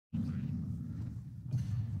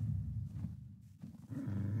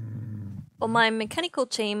For my mechanical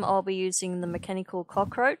team, I'll be using the mechanical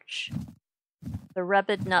cockroach, the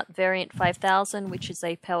rabbit nut variant 5000, which is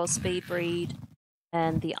a power speed breed,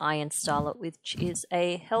 and the iron starlet, which is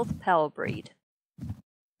a health power breed.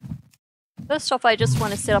 First off, I just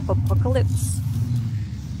want to set up Apocalypse,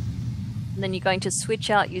 and then you're going to switch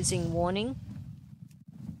out using warning.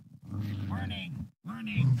 Warning,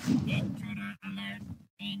 warning, intruder alert,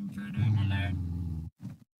 intruder alert.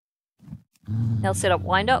 Now set up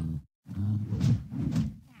wind up.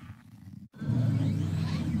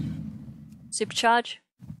 Supercharge.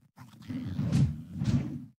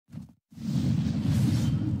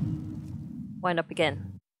 Wind up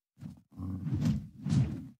again.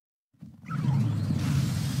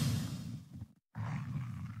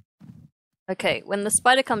 Okay, when the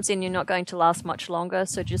spider comes in, you're not going to last much longer,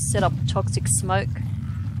 so just set up toxic smoke.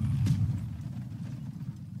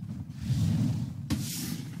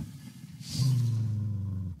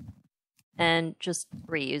 And just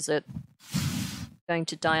reuse it. Going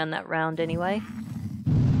to die on that round anyway.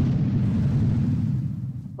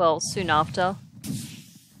 Well, soon after.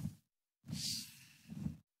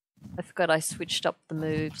 I forgot I switched up the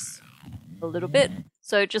moves a little bit,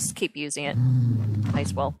 so just keep using it. May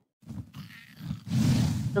as well.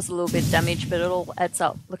 Does a little bit of damage, but it all adds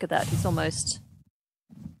up. Look at that, he's almost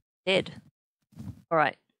dead.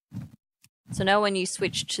 Alright. So now when you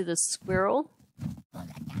switch to the squirrel,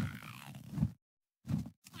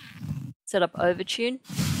 set up overtune.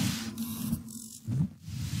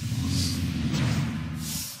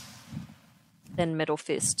 Then metal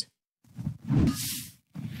fist.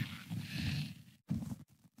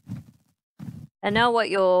 And now what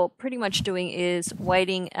you're pretty much doing is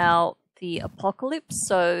waiting out the apocalypse,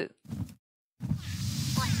 so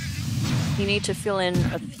you need to fill in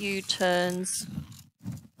a few turns.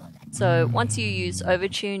 So once you use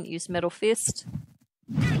overtune, use metal fist.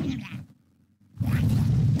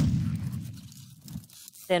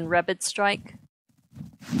 Then rapid strike.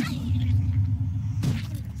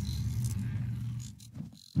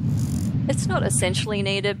 It's not essentially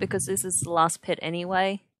needed because this is the last pet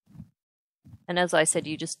anyway. And as I said,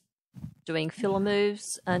 you're just doing filler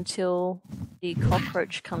moves until the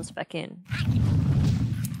cockroach comes back in.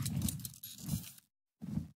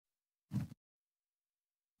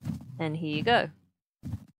 And here you go.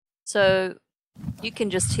 So you can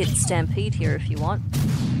just hit Stampede here if you want.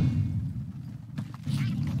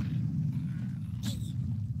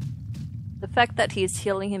 The fact that he's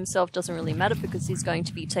healing himself doesn't really matter because he's going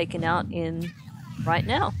to be taken out in right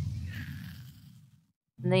now.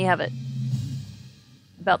 And there you have it.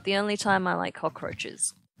 About the only time I like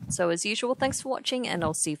cockroaches. So as usual, thanks for watching and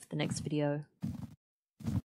I'll see you for the next video.